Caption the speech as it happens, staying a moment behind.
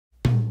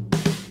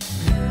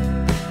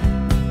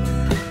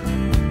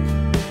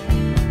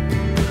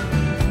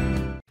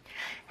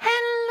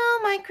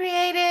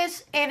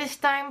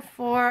time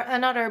for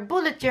another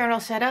bullet journal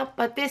setup,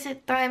 but this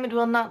time it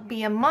will not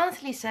be a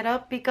monthly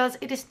setup because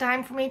it is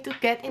time for me to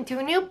get into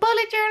a new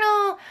bullet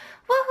journal.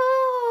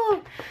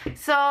 Woohoo!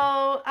 So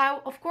I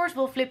of course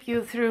will flip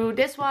you through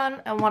this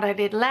one and what I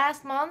did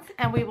last month,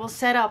 and we will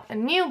set up a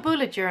new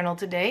bullet journal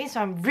today,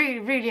 so I'm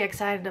really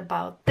excited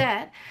about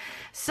that.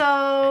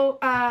 So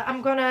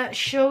I'm gonna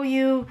show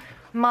you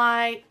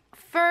my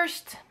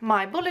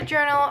bullet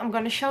journal. I'm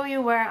going to show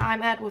you where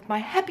I'm at with my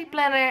happy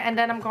planner, and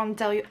then I'm going to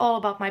tell you all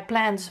about my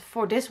plans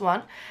for this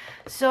one.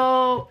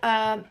 So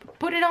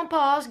put it on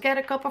pause, get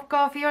a cup of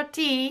coffee or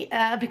tea,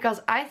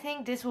 because I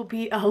think this will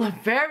be a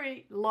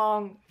very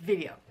long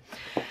video.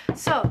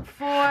 So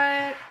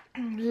for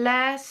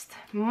last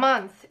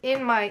month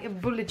in my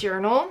bullet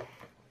journal,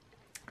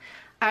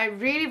 I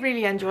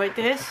really enjoyed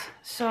this.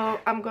 So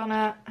I'm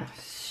gonna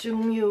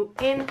zoom you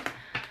in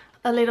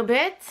a little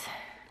bit.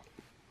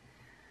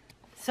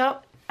 So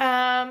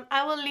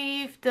I will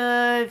leave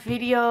the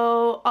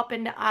video up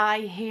in the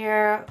eye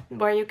here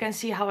where you can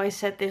see how I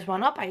set this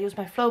one up. I use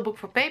my flow book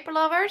for paper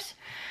lovers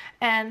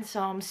and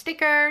some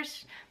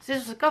stickers. So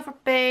this is the cover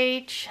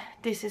page.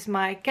 This is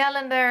my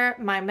calendar,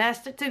 my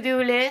master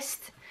to-do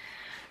list.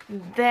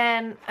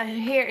 Then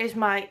here is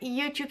my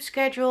YouTube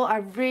schedule. I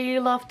really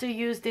love to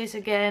use this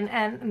again,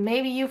 and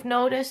maybe you've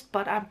noticed,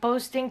 but I'm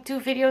posting 2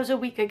 videos a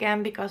week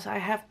again because I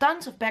have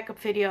tons of backup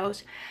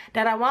videos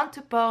that I want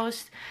to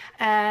post,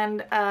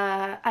 and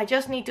I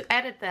just need to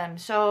edit them.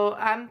 So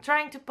I'm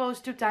trying to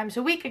post 2 times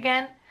a week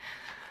again.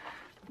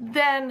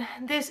 Then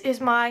this is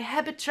my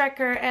habit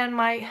tracker and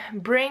my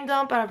brain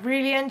dump. I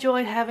really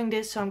enjoyed having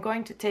this, so I'm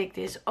going to take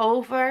this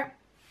over.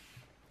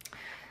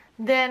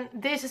 Then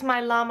this is my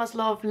Llamas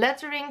Love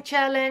lettering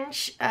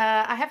challenge.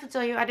 I have to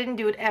tell you, I didn't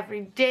do it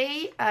every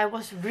day. I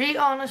was really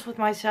honest with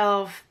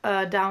myself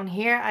down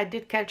here. I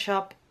did catch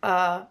up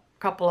a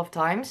couple of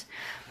times,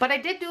 but I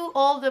did do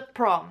all the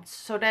prompts,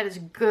 so that is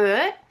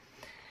good.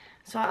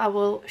 So I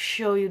will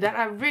show you that.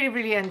 I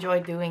really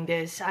enjoyed doing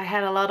this. I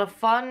had a lot of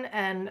fun,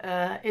 and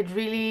it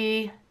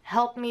really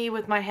helped me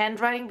with my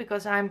handwriting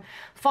because I'm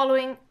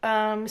following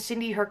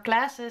Cindy, her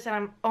classes, and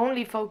I'm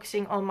only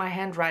focusing on my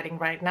handwriting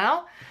right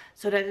now.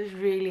 So that is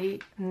really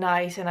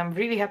nice, and I'm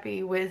really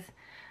happy with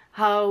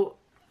how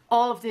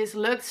all of this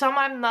looked. Some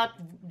I'm not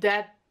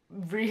that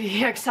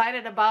really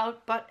excited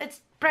about, but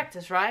it's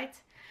practice, right?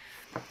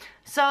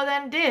 So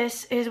then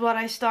this is what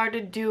I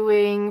started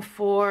doing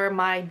for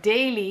my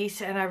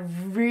dailies, and I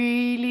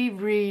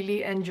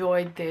really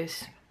enjoyed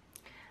this.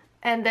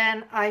 And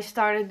then I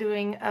started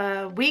doing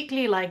a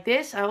weekly like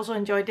this. I also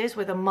enjoyed this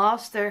with a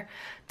master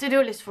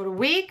to-do list for the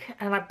week,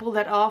 and I pulled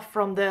that off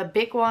from the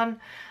big one,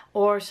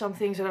 or some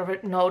things that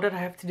I know that I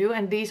have to do.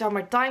 And these are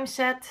my time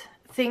set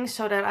things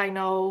so that I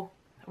know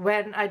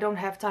when I don't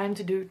have time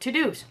to do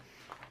to-dos.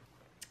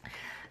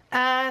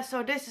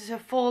 So this is a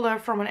folder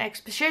from an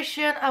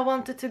exposition I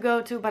wanted to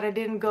go to, but I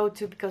didn't go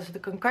to because of the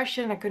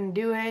concussion. I couldn't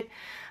do it.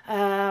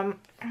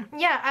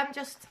 Yeah, I'm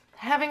just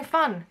having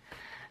fun.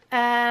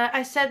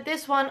 I set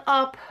this one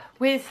up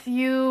with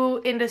you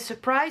in the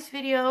surprise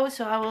video,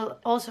 so I will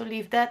also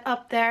leave that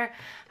up there.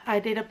 I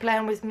did a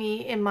plan with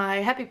me in my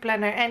happy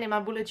planner and in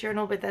my bullet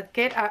journal with that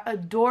kit. I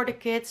adore the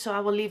kit, so I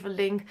will leave a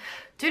link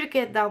to the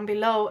kit down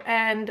below,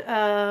 and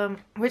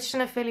which is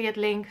an affiliate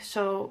link,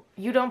 so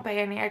you don't pay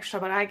any extra,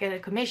 but I get a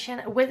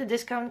commission with the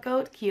discount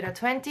code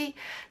Kyra20,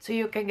 so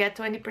you can get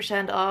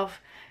 20%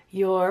 off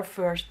your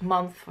first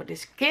month for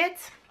this kit.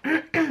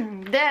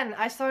 Then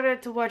I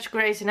started to watch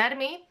Grey's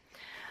Anatomy.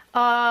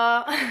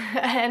 Yeah,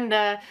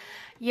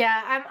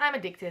 I'm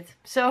addicted.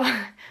 So,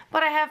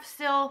 but I have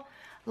still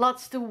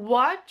lots to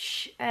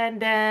watch. And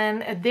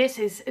then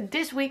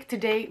this week,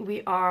 today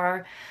we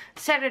are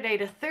Saturday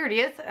the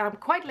 30th. I'm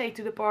quite late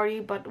to the party,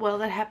 but well,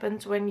 that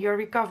happens when you're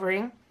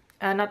recovering.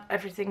 Not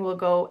everything will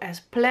go as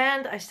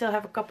planned. I still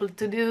have a couple of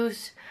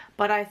to-dos,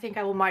 but I think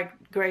I will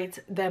migrate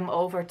them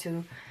over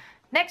to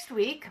next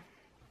week.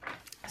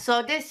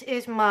 So this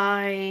is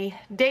my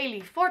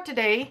daily for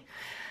today.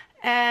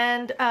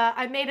 And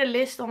I made a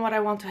list on what I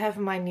want to have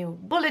in my new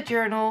bullet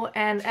journal,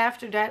 and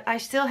after that I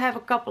still have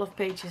a couple of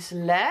pages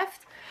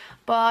left.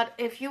 But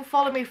if you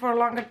follow me for a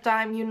longer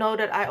time, you know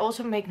that I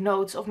also make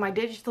notes of my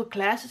digital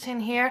classes in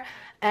here,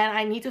 and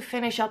I need to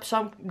finish up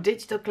some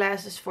digital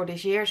classes for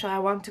this year, so I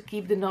want to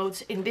keep the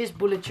notes in this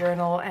bullet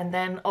journal, and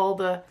then all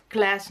the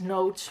class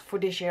notes for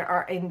this year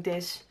are in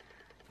this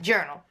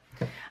journal.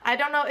 I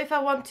don't know if I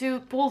want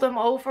to pull them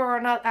over or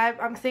not.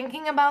 I'm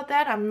thinking about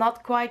that. I'm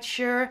not quite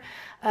sure.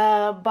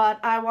 But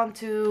I want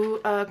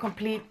to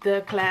complete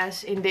the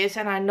class in this.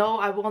 And I know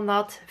I will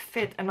not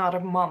fit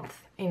another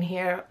month in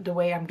here the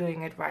way I'm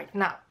doing it right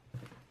now.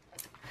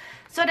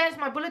 So that's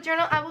my bullet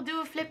journal. I will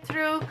do a flip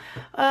through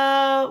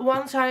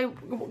once I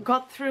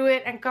got through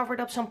it and covered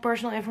up some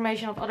personal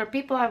information of other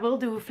people. I will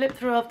do a flip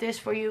through of this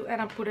for you, and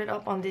I'll put it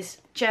up on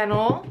this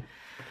channel.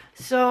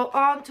 So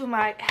on to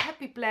my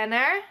happy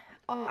planner.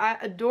 Oh, I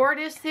adore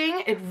this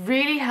thing. It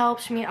really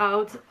helps me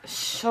out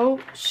so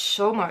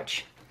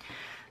much.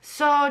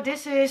 So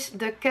this is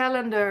the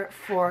calendar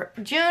for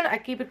June. I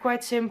keep it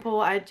quite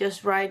simple. I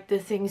just write the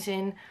things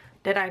in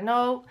that I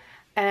know,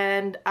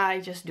 and I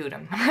just do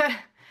them.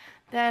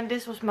 Then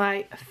this was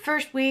my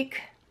first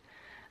week.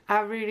 I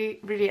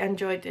really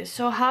enjoyed this.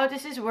 So how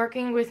this is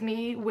working with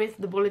me with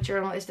the bullet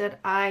journal is that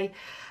I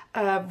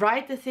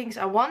write the things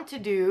I want to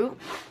do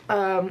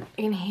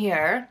in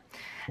here,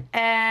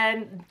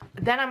 and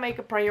then I make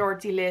a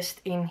priority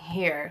list in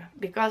here,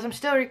 because I'm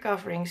still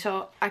recovering,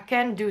 so I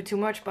can't do too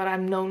much, but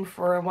I'm known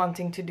for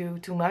wanting to do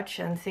too much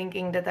and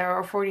thinking that there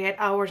are 48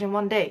 hours in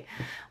one day,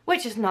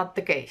 which is not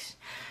the case.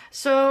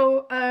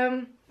 So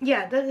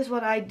yeah, that is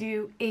what I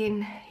do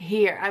in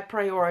here. I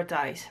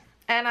prioritize,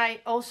 and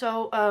I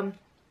also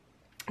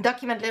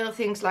document little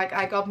things, like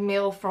I got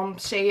mail from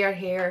Sayer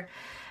here,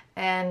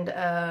 and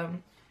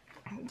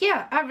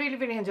yeah, I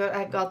really enjoyed it.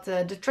 I got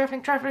the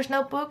Traveling Traveler's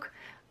Notebook,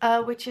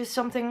 which is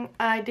something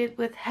I did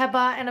with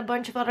Heba and a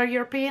bunch of other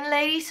European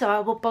ladies, so I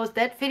will post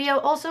that video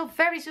also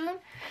very soon.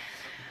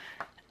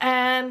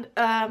 And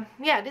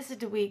yeah, this is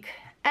the week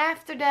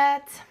after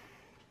that.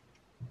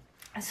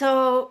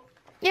 So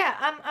yeah,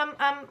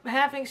 I'm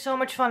having so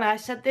much fun. I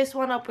set this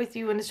one up with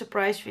you in the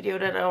surprise video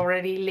that I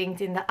already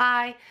linked in the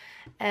eye,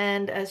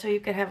 and so you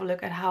can have a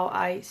look at how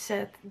I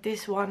set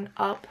this one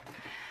up.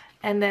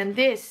 And then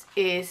this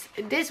is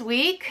this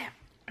week,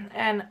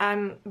 and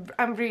I'm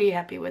really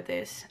happy with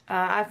this.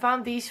 I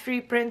found these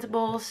free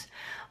printables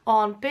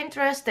on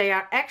Pinterest. They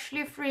are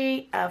actually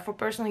free for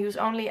personal use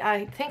only.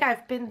 I think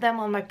I've pinned them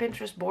on my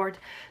Pinterest board,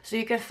 so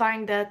you can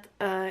find that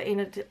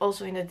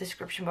also in the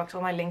description box.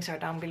 All my links are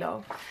down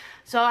below.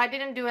 So I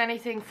didn't do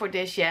anything for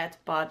this yet,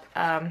 but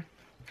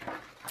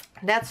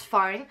that's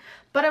fine.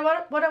 But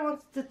what I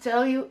wanted to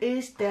tell you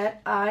is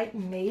that I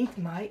made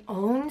my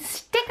own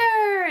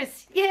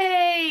stickers!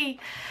 Yay!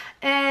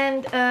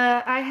 And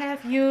I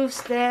have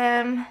used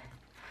them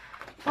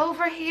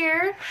over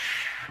here.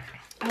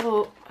 I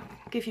will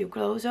give you a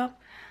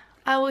close-up.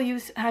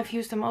 I've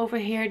used them over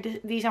here.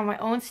 These are my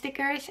own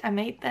stickers. I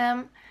made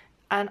them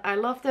and I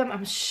love them.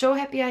 I'm so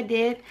happy I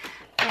did.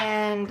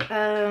 And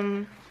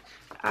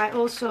I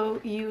also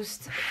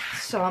used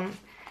some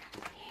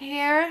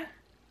here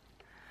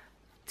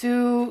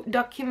to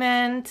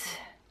document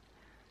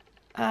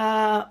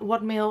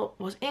what mail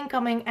was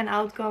incoming and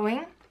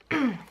outgoing.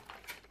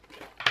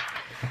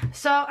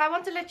 So I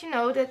want to let you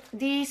know that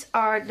these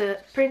are the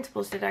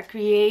printables that I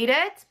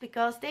created,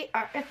 because they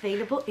are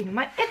available in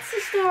my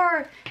Etsy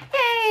store.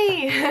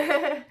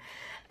 Yay!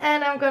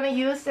 And I'm gonna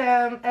use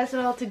them as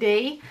well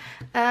today.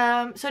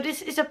 So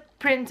this is a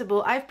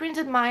printable. I've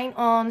printed mine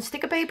on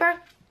sticker paper,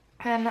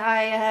 and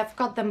I have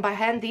cut them by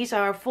hand. These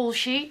are full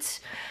sheets.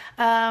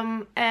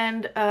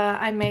 And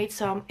I made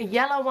some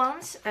yellow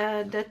ones.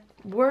 The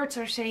words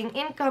are saying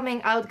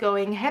incoming,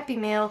 outgoing, happy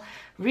mail,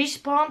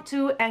 respond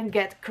to, and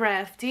get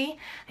crafty.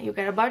 And you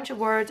get a bunch of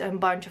words and a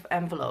bunch of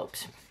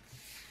envelopes.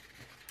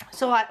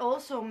 So I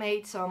also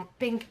made some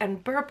pink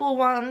and purple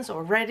ones,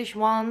 or reddish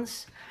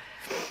ones.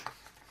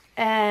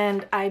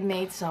 And I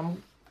made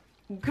some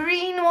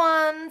green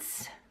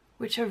ones,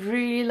 which I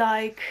really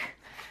like.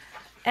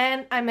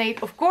 And I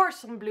made, of course,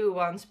 some blue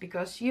ones,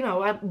 because, you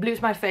know,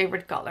 blue's my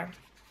favorite color.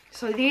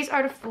 So these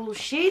are the full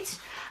sheets.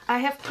 I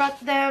have cut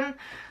them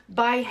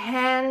by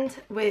hand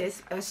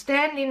with a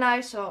Stanley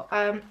knife. So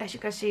as you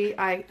can see,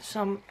 I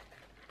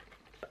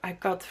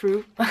cut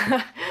through.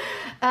 But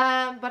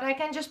I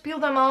can just peel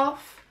them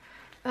off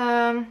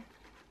when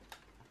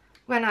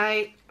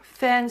I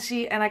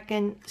fancy, and I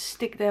can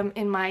stick them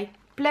in my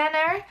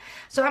planner.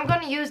 So I'm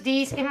gonna use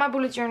these in my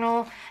bullet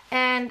journal,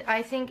 and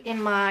I think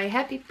in my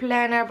happy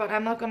planner, but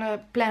I'm not gonna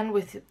plan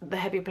with the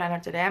happy planner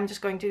today. I'm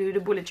just going to do the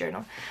bullet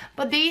journal.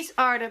 But these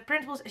are the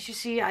printables. As you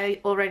see,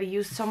 I already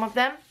used some of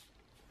them.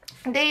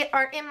 They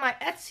are in my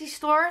Etsy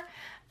store,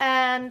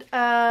 and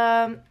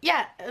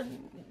yeah,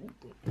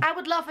 I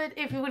would love it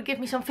if you would give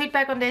me some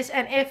feedback on this,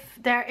 and if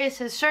there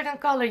is a certain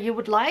color you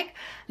would like,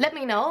 let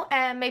me know,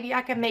 and maybe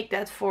I can make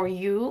that for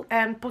you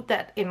and put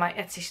that in my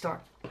Etsy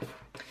store.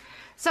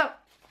 So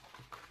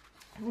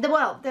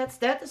well,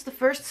 that is the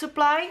first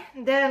supply.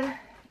 Then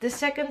the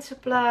second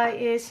supply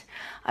is,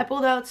 I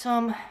pulled out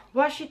some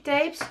washi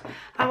tapes.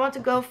 I want to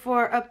go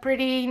for a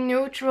pretty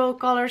neutral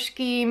color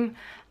scheme,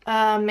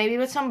 maybe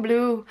with some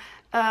blue,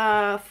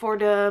 for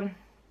the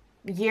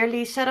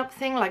yearly setup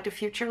thing, like the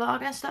future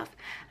log and stuff.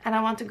 And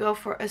I want to go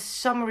for a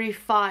summery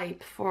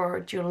vibe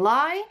for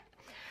July.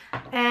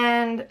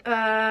 And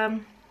I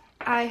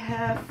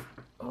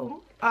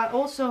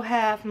also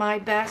have my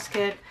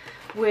basket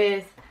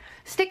with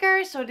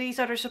stickers. So these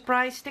are the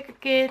surprise sticker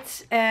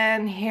kits,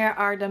 and here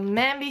are the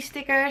Mambi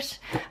stickers.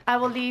 I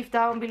will leave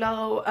down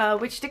below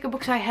which sticker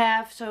books I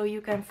have, so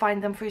you can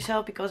find them for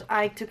yourself, because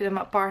I took them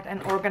apart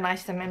and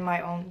organized them in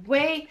my own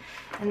way.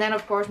 And then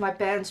of course my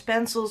pens,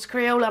 pencils,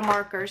 Crayola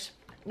markers.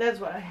 That's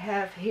what I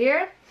have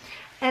here.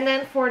 And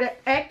then for the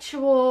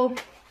actual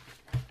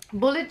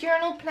bullet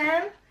journal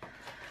plan,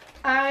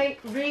 I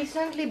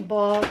recently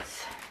bought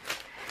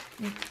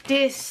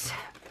this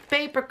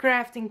paper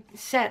crafting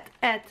set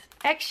at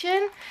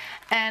Action,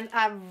 and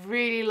I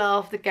really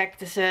love the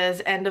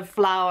cactuses and the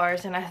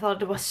flowers, and I thought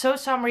it was so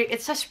summery.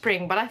 It's a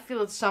spring, but I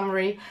feel it's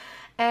summery,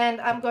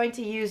 And I'm going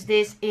to use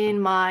this in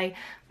my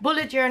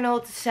bullet journal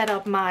to set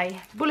up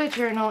my bullet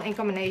journal in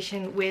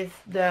combination with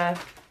the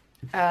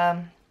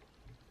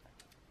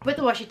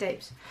washi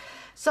tapes.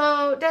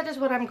 So that is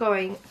what I'm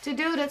going to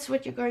do. That's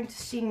what you're going to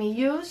see me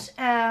use.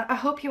 I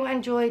hope you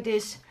enjoyed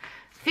this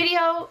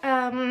video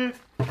and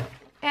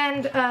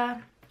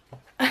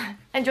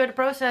enjoy the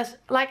process.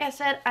 Like I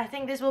said, I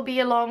think this will be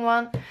a long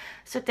one,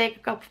 so take a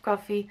cup of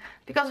coffee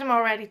because I'm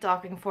already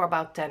talking for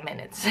about 10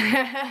 minutes.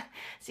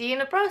 See you in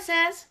the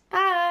process.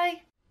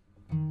 Bye!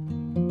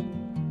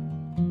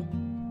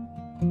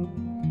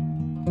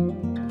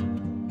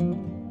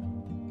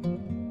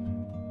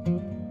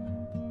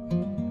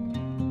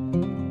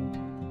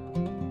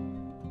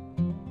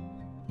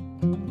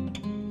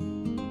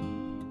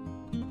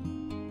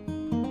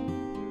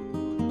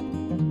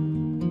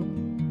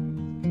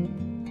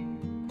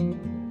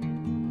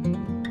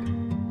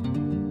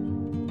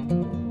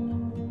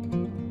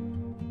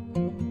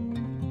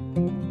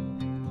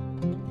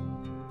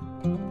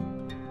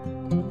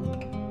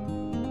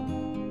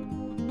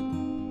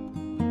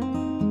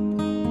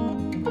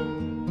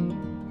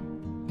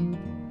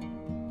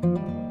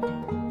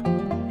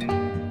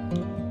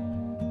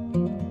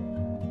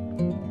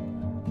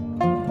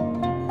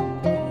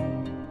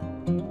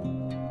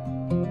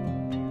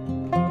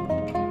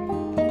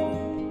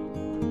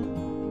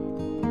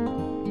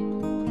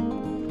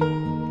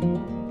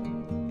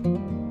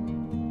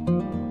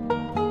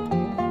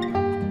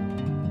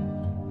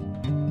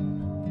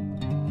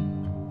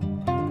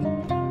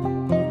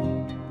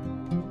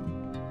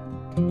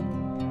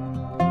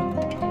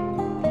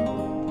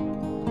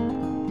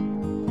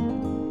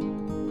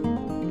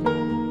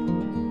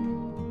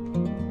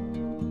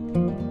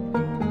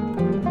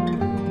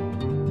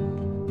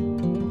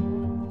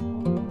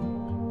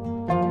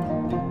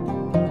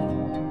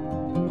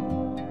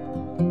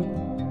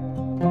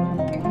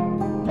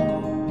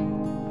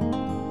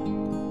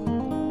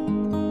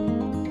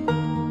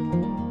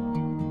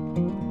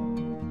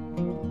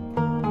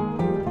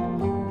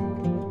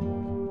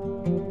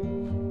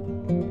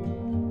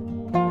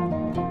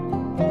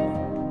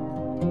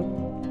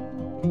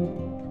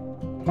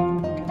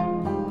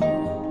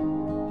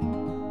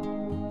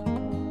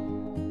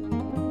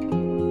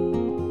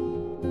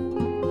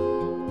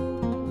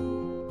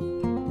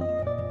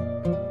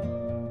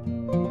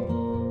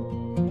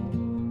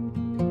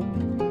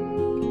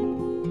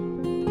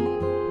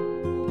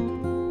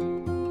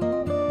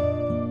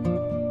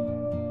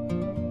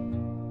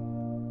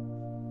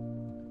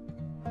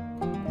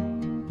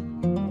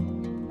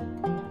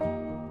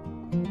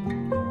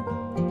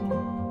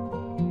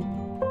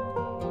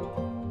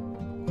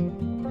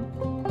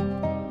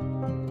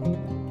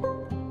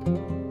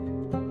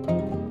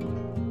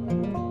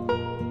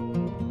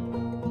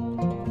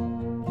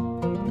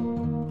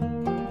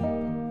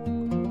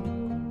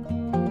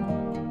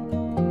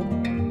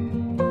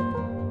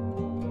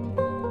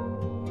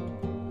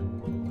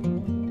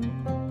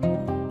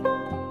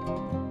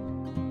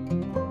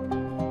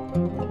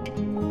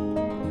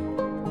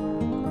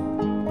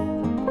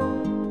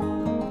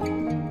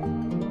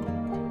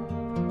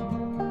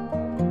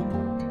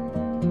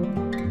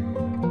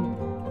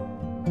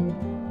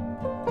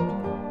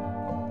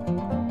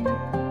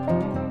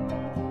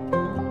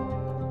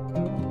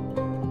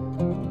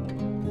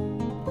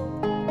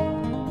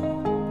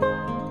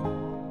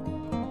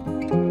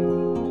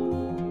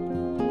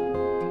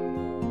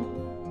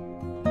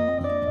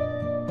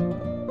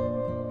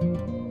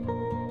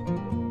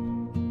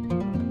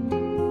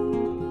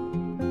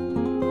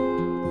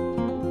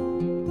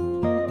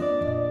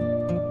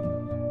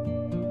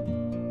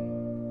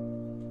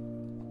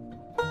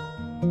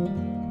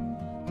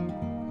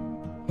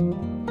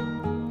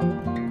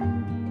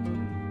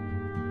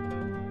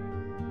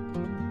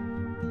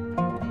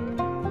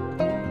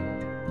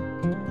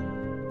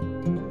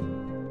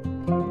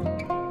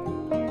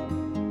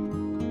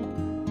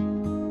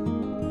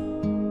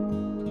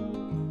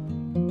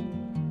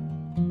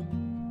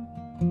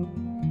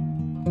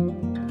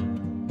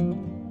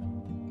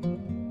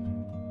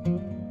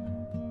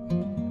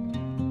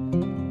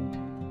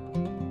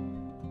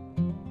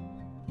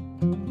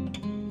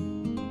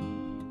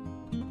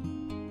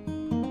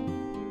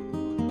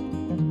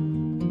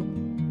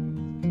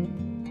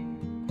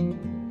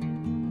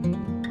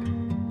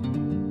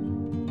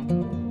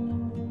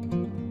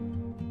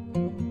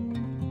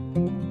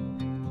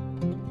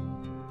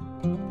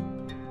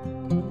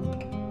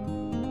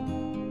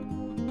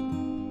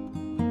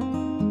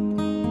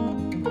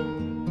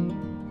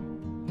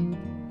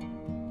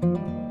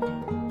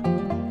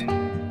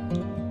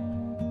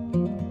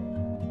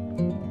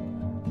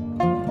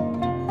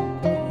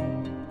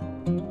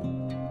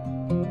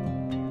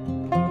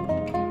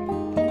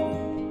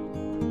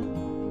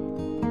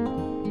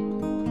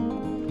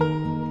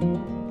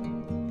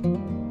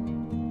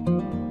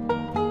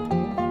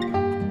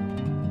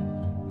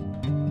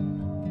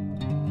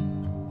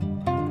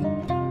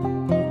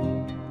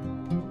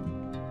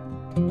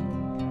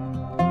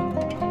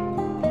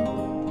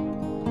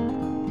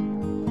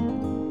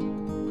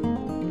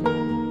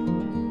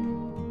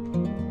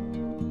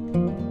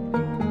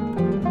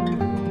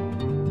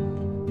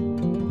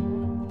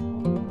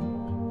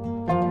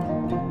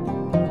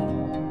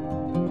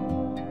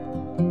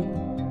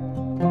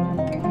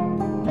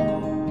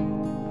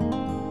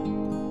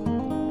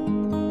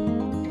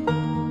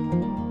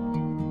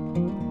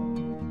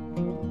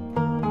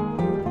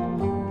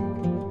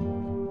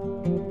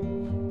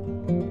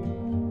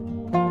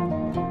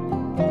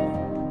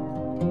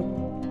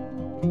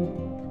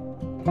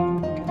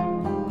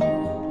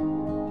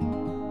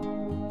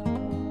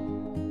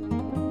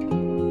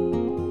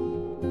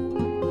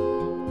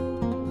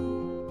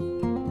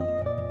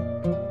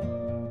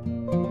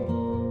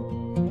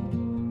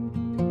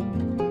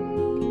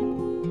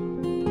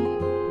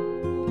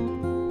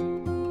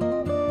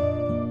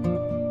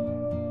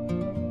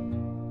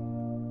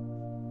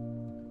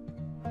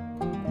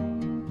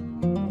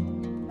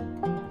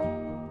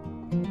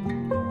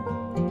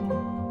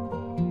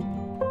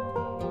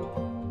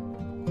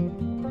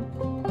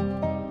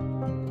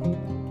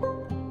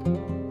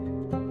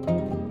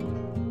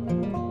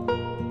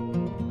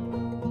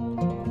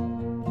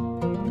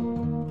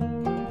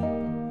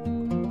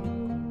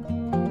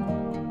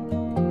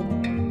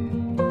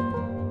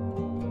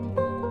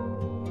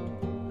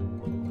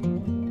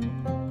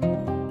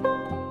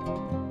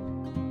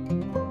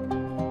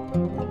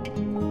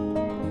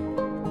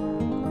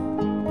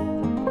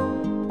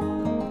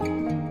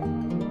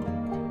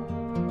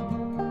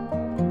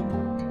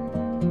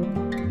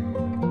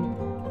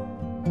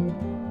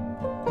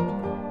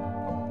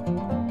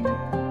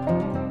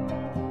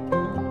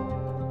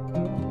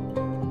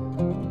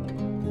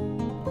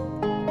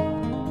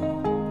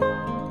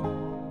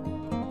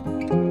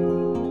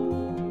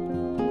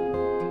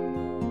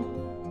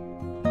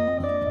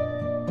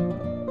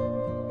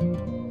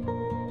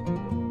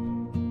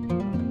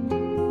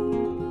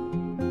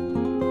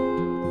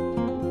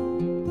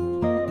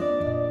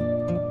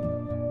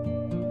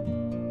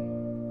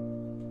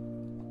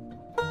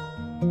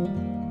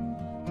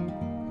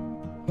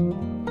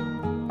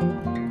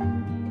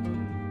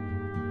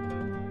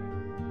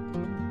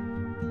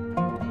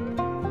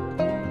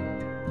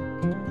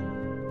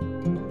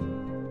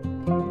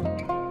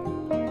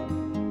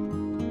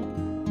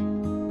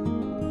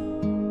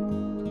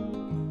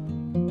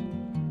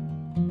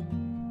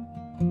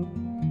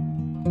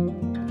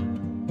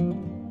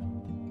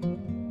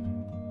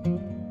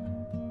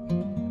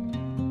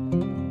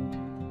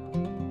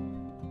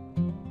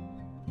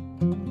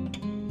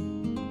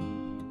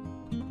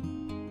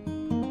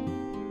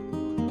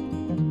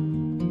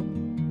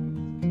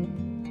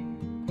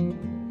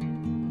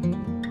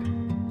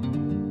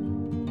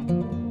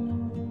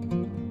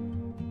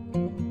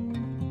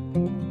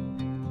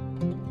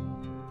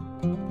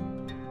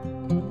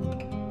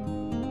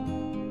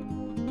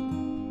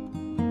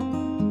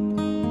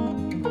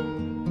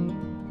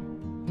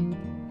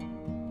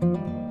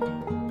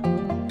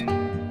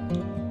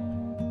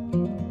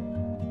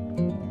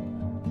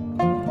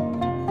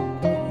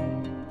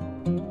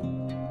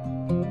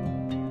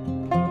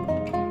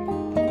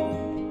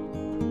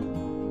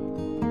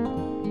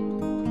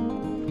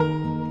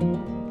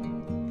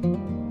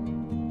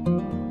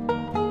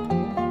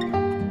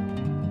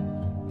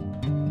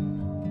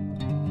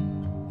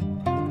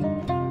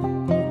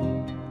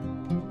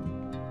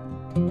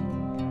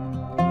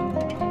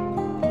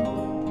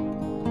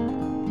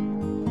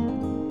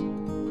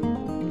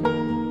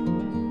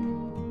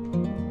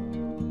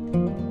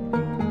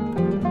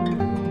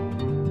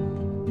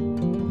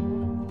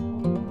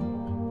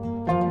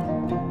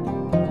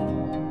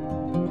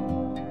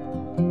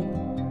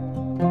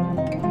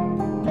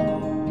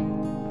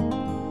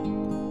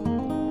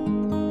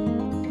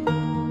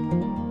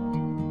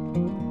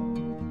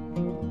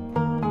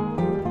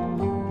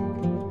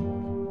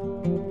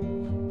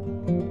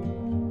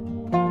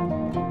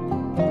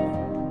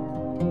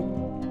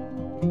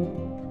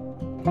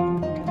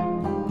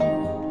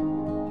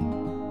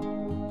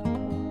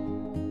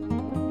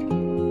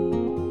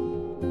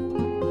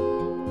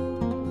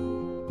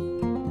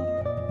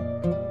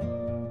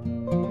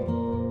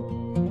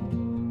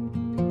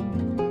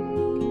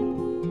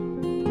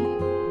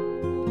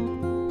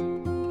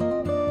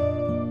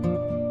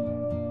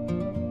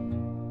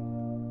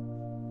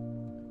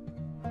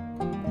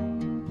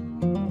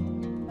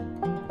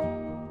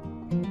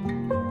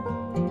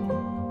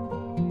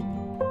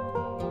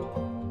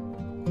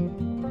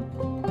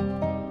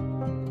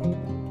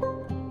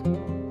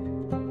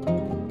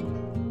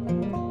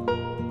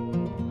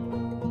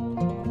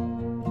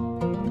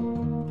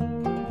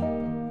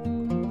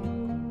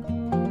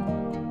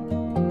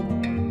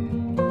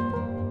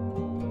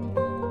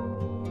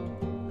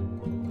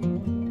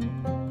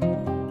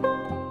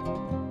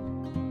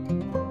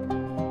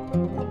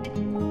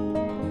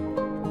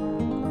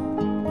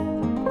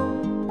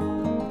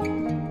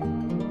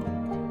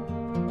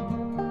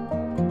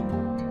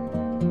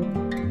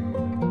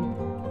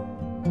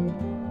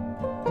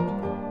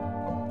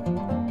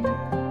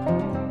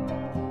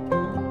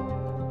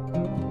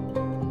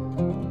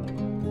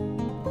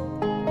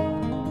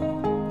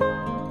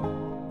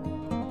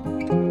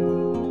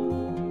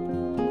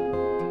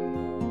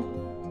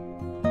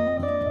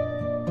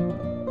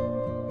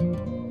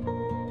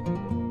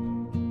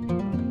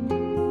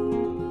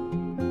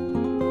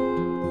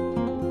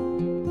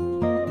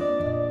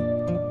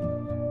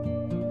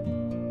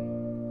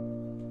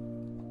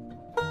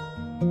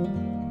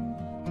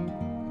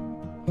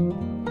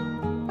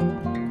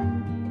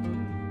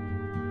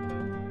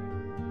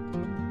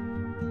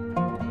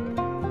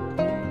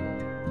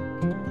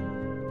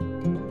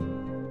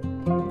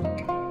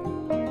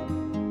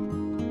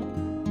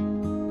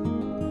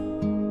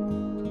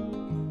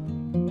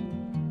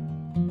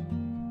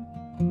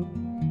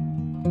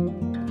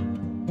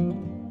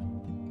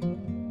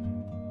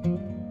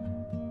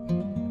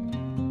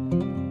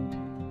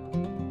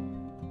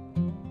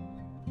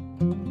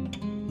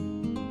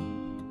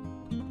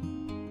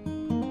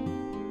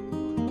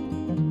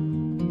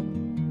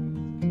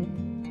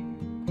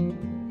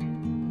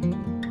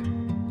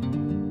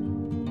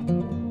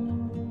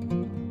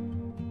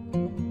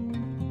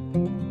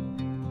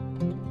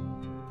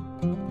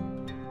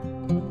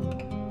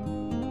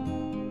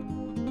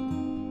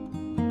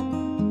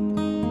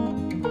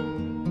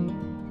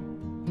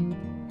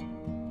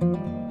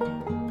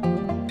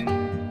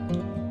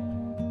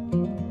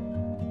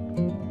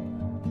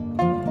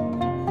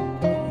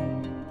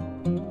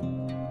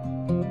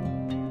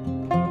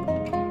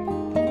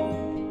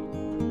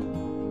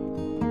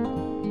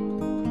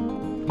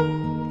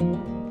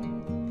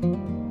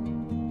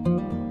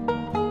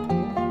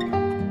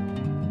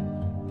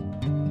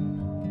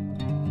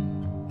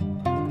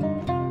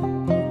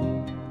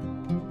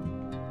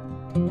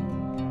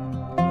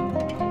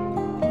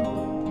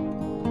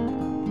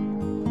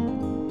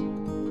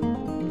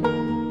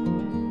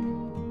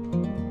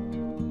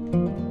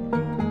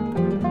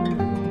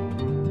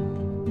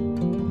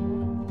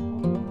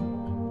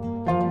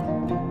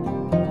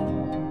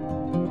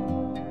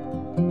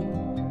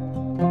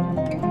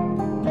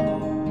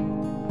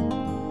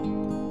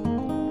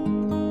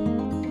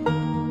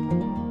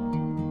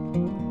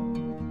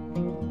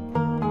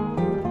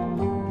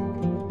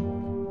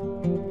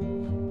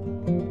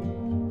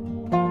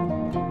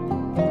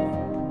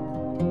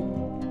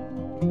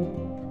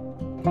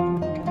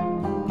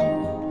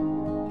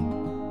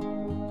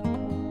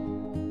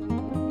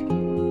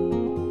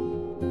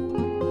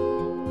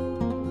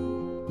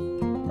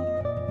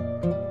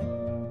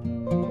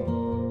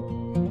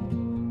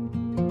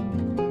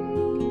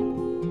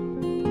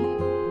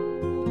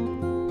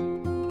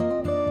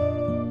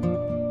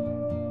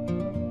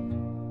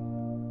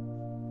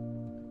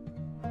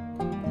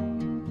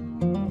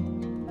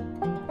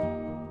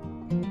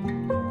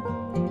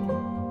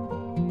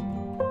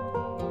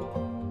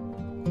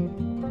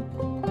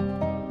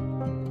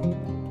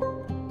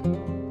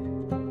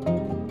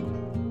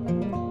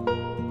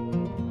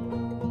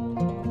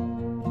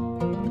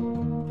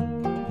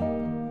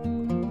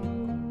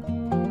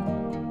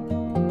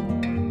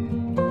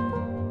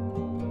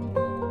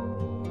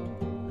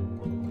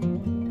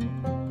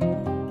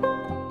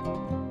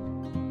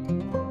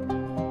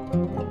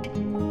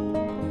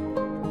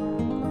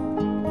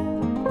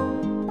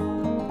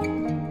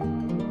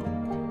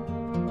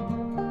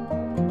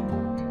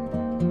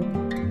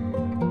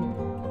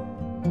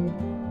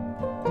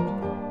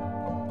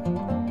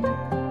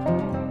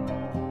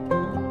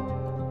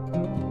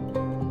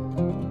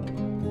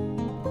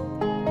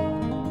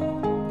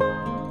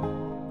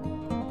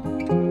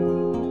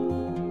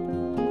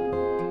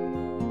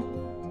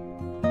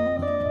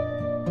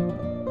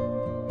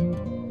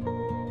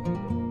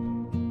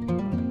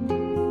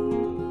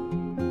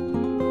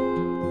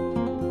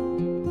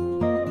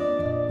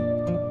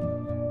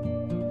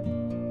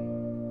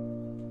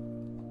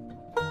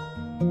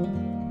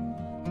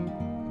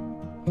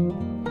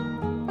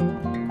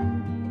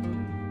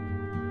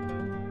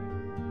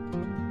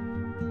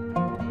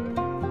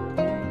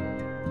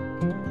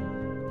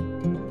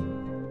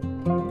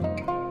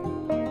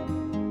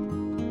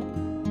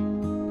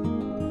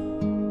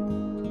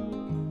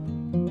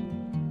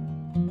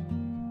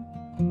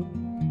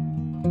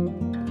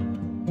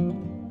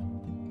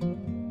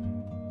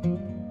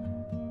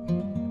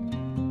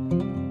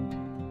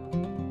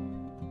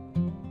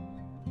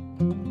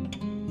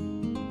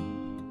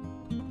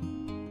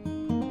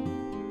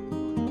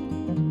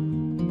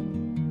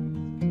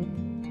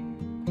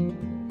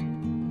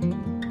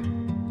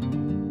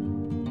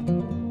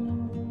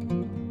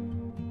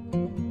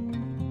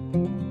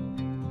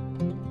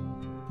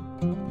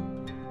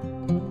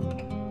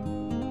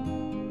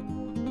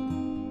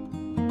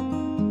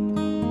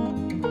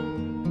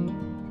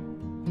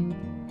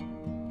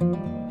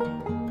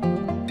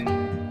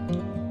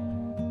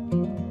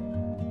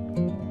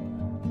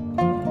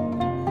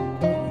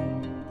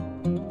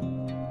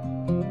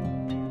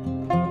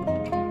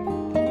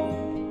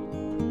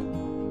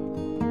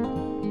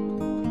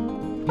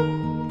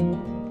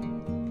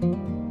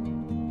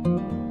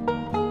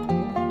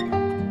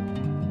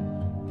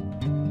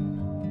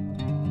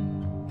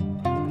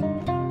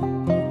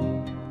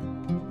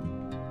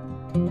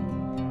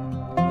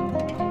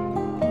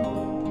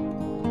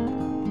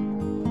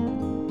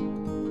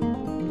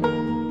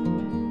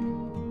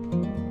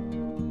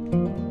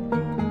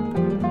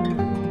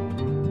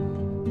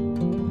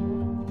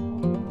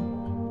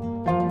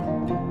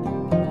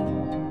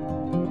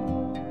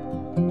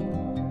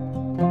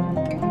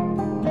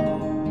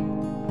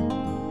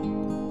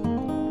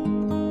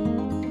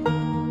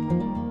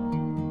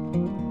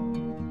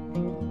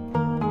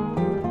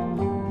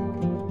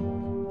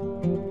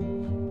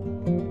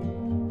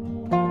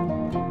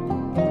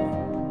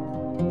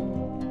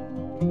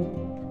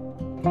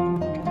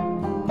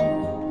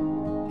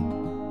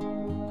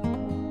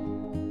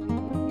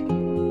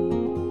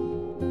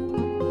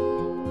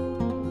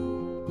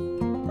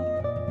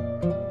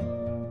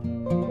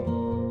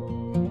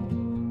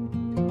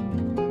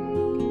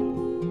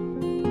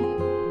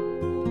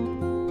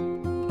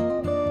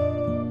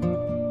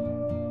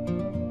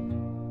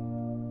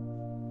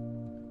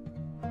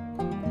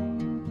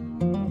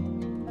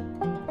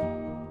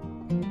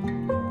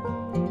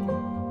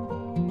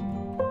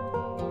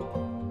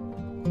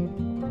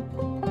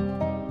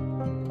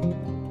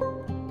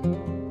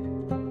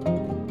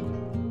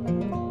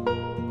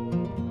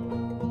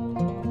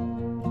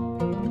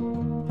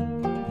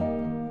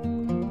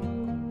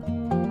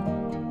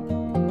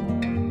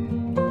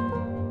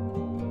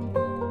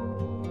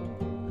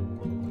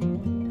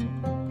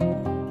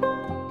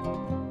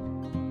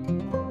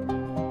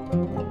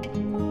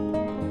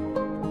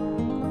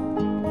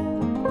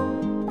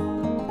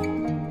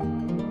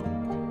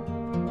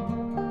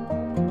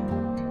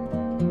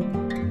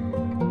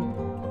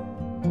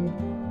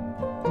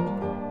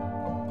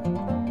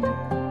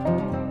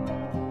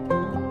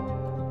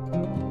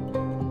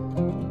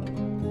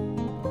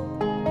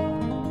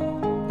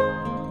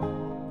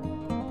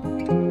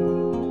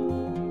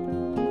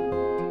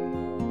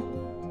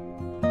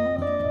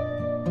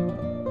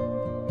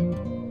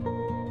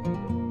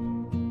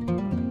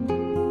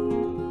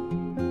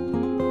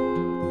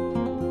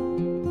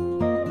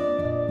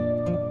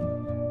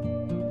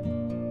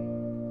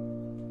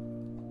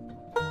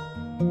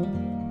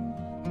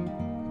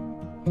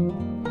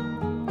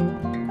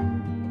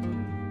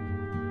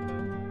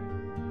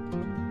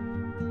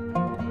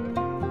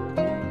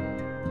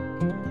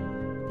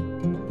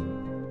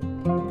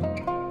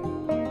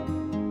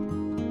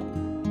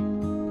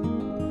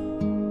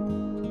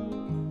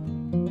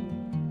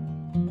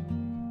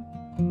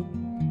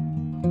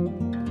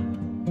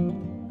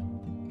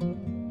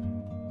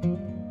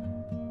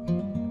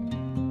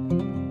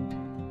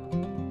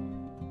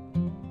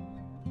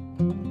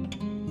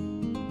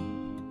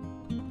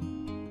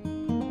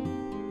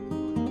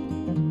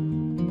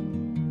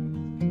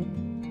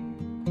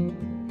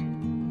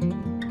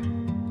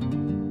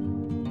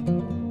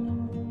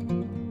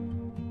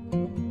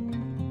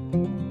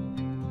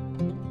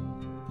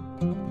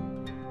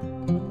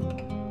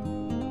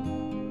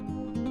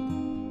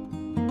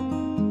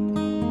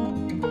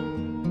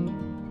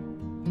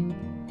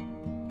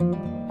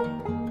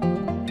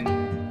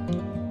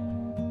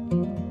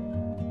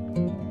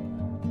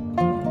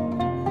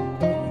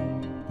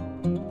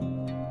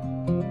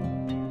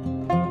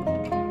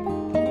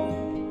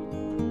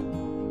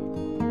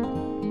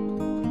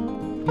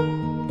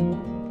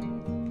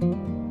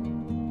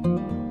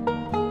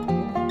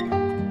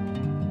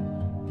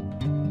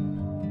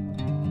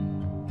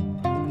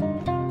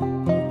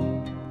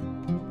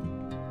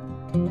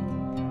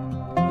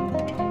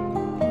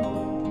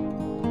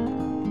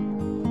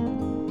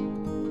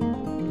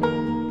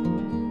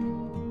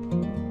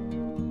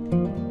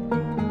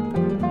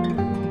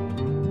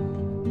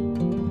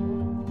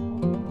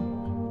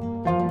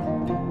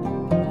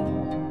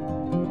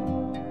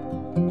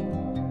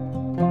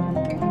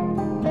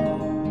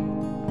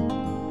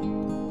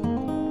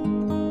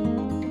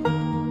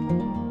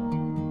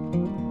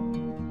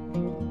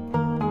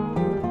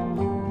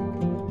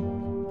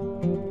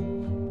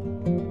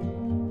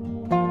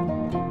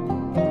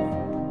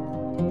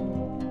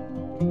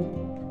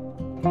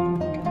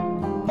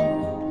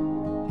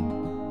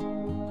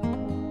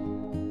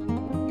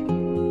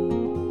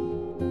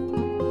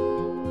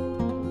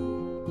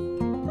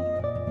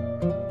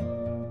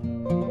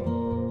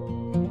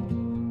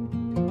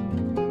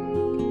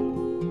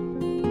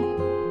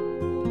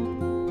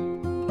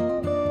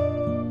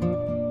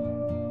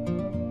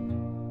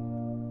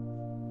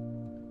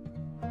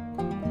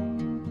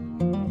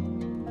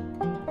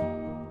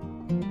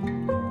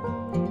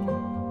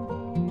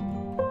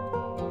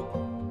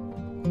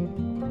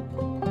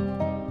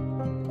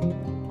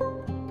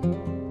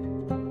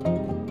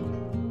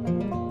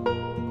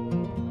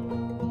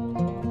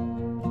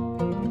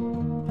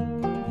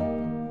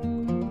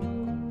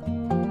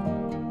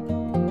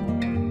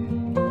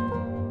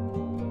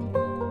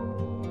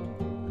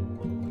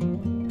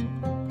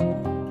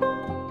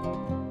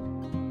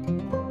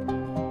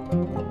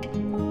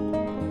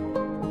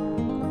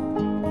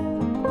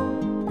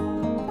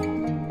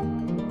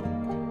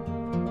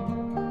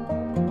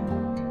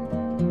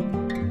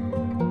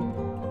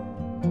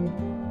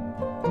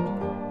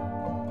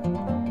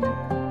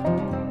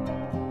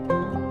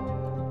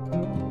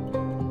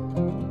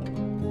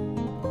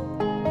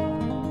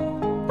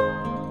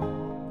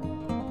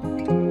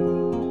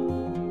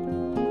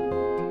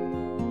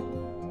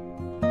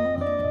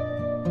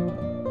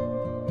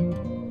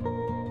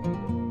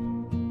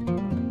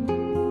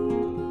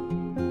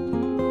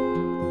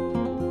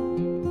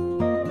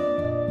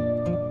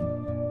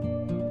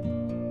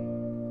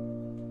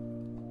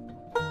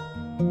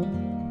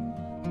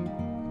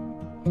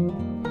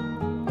 you.